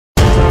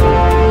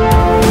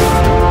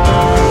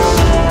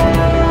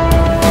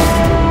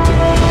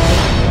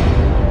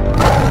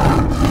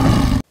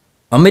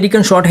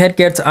American Shorthair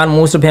cats are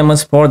most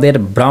famous for their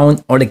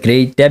brown or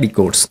gray tabby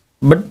coats,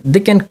 but they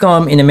can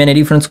come in many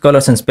different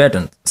colors and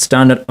patterns.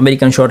 Standard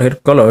American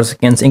Shorthair colors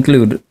can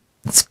include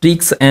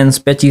streaks and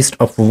patches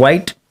of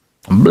white,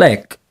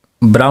 black,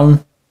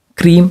 brown,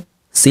 cream,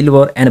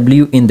 silver, and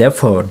blue in their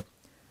fur.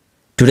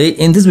 Today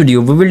in this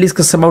video, we will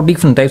discuss about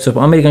different types of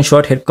American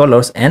Shorthair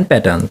colors and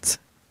patterns.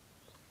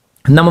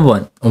 Number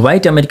 1.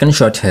 White American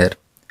Shorthair.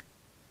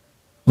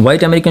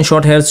 White American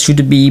Shorthairs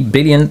should be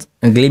brilliant,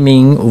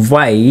 gleaming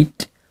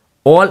white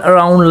all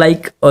around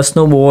like a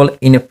snowball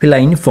in a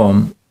feline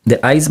form.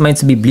 The eyes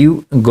might be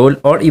blue, gold,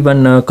 or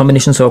even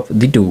combinations of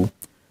the two.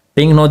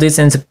 Pink noses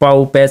and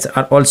paw pads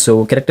are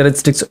also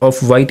characteristics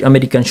of white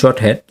American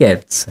Shorthair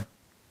cats.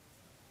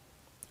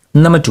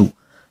 Number 2.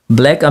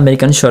 Black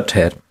American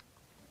Shorthair.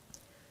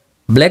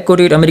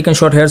 Black-coated American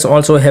Shorthairs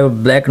also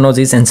have black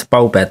noses and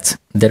paw pads.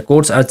 Their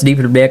coats are deep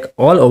black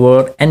all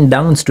over and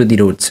down to the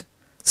roots.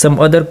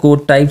 Some other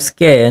coat types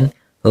can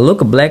look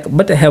black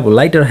but have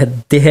lighter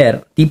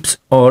hair tips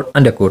or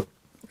undercoat.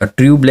 A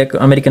true black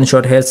American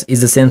Shorthair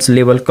is the same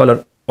level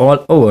color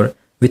all over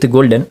with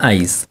golden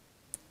eyes.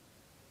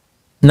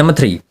 Number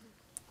 3.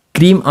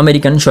 Cream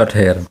American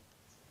Shorthair.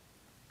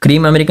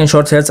 Cream American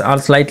Shorthairs are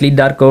slightly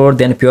darker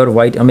than pure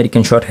white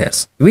American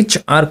Shorthairs, which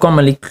are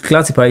commonly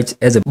classified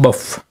as a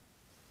buff.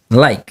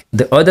 Like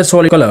the other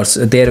solid colors,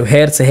 their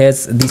hair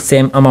has the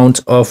same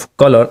amount of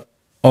color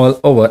all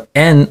over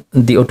and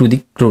to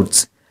the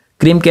roots.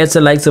 Cream cats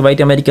like white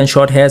American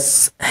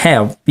Shorthairs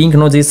have pink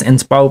noses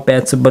and paw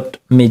pads but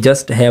may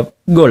just have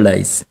gold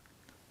eyes.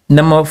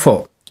 Number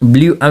 4.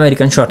 Blue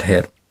American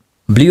Shorthair.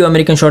 Blue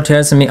American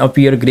Shorthairs may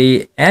appear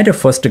grey at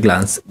first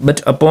glance,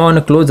 but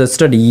upon closer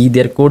study,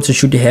 their coats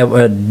should have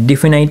a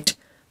definite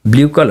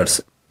blue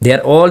colors. They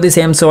are all the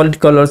same solid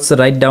colors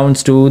right down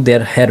to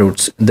their hair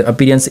roots. The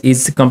appearance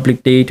is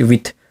completed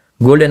with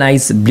golden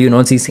eyes, blue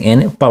noses,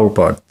 and paw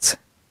pads.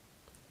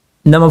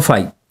 Number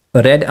 5.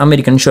 Red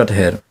American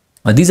Shorthair.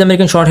 These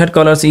American Shorthair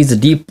colors is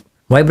deep,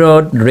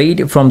 vibrant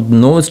red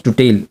from nose to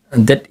tail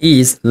that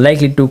is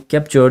likely to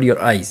capture your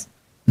eyes.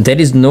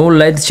 There is no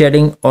light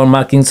shading or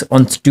markings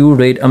on two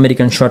red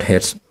American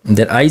Shorthairs.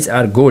 Their eyes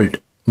are gold,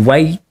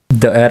 while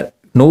their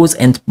nose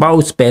and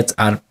paw pads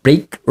are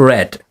brick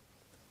red.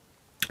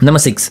 Number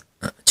 6.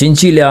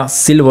 Chinchilla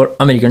Silver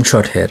American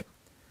Shorthair.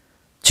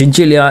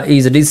 Chinchilla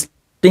is a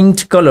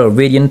distinct color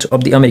variant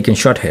of the American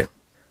Shorthair.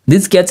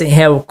 These cats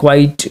have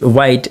quite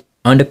white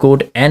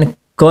undercoat and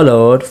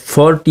colored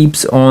fur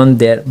tips on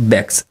their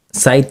backs,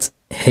 sides,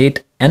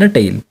 head, and a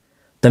tail.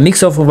 The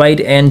mix of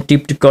white and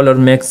tipped color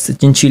makes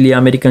Chinchilla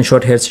American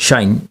Shorthairs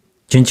shine.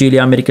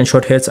 Chinchilla American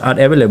Shorthairs are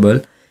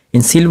available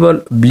in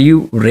silver,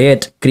 blue,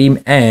 red, cream,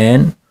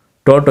 and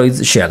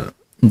tortoise shell.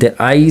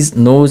 Their eyes,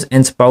 nose,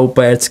 and paw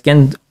pads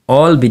can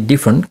all be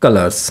different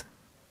colors.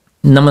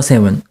 Number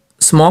 7.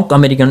 Smoke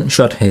American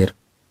Shorthair.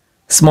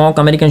 Smoke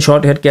American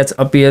Shorthair cats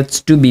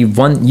appears to be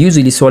one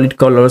usually solid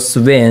colors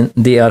when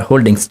they are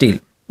holding still.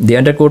 The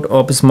undercoat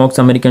of Smoke's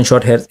American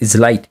Shorthair is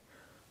light.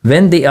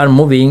 When they are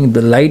moving,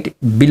 the light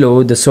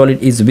below the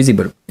solid is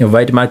visible.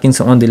 White markings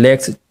on the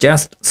legs,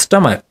 chest,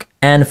 stomach,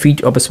 and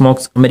feet of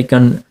Smoke's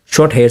American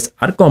Shorthairs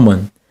are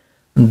common.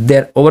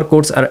 Their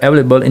overcoats are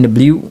available in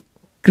blue,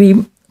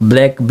 cream,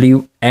 black,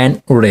 blue,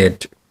 and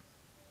red.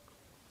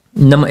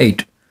 Number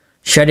 8.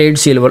 Shaded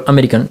Silver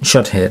American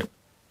Shorthair.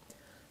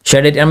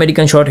 Shaded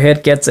American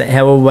Shorthair cats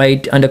have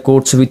white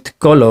undercoats with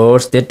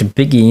colors that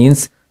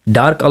begins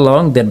dark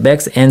along their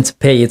backs and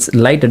fades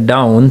lighter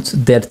down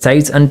their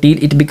sides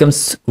until it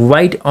becomes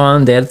white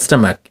on their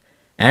stomach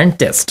and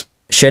chest.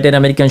 Shaded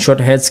American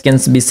Shorthairs can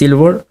be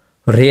silver,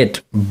 red,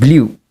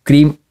 blue,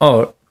 cream,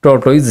 or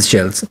tortoise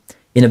shells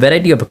in a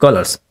variety of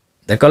colors.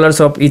 The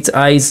colors of its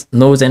eyes,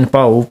 nose, and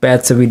paw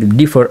pads will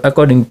differ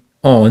according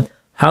on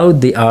how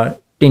they are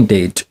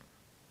tinted.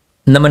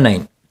 Number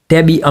 9.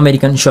 Tabby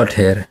American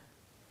Shorthair.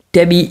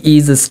 Tabby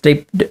is a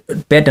striped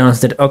pattern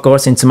that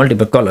occurs in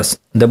multiple colors.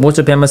 The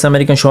most famous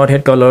American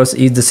Shorthair colors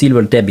is the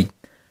silver tabby,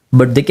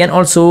 but they can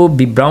also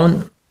be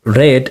brown,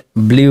 red,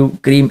 blue,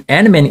 cream,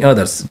 and many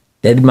others.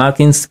 Tabby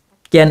markings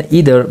can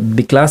either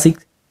be classic,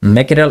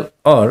 mackerel,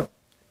 or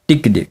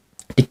ticked.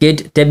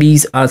 Ticked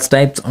tabbies are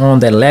stripes on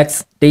their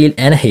legs, tail,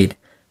 and head,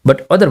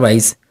 but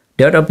otherwise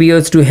don't appear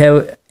to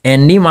have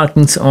any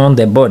markings on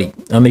their body.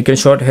 American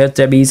Shorthair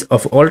tabbies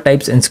of all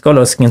types and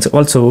colors can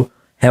also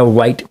have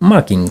white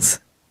markings.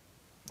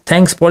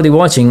 Thanks for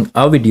watching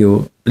our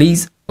video.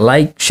 Please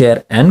like,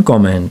 share, and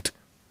comment.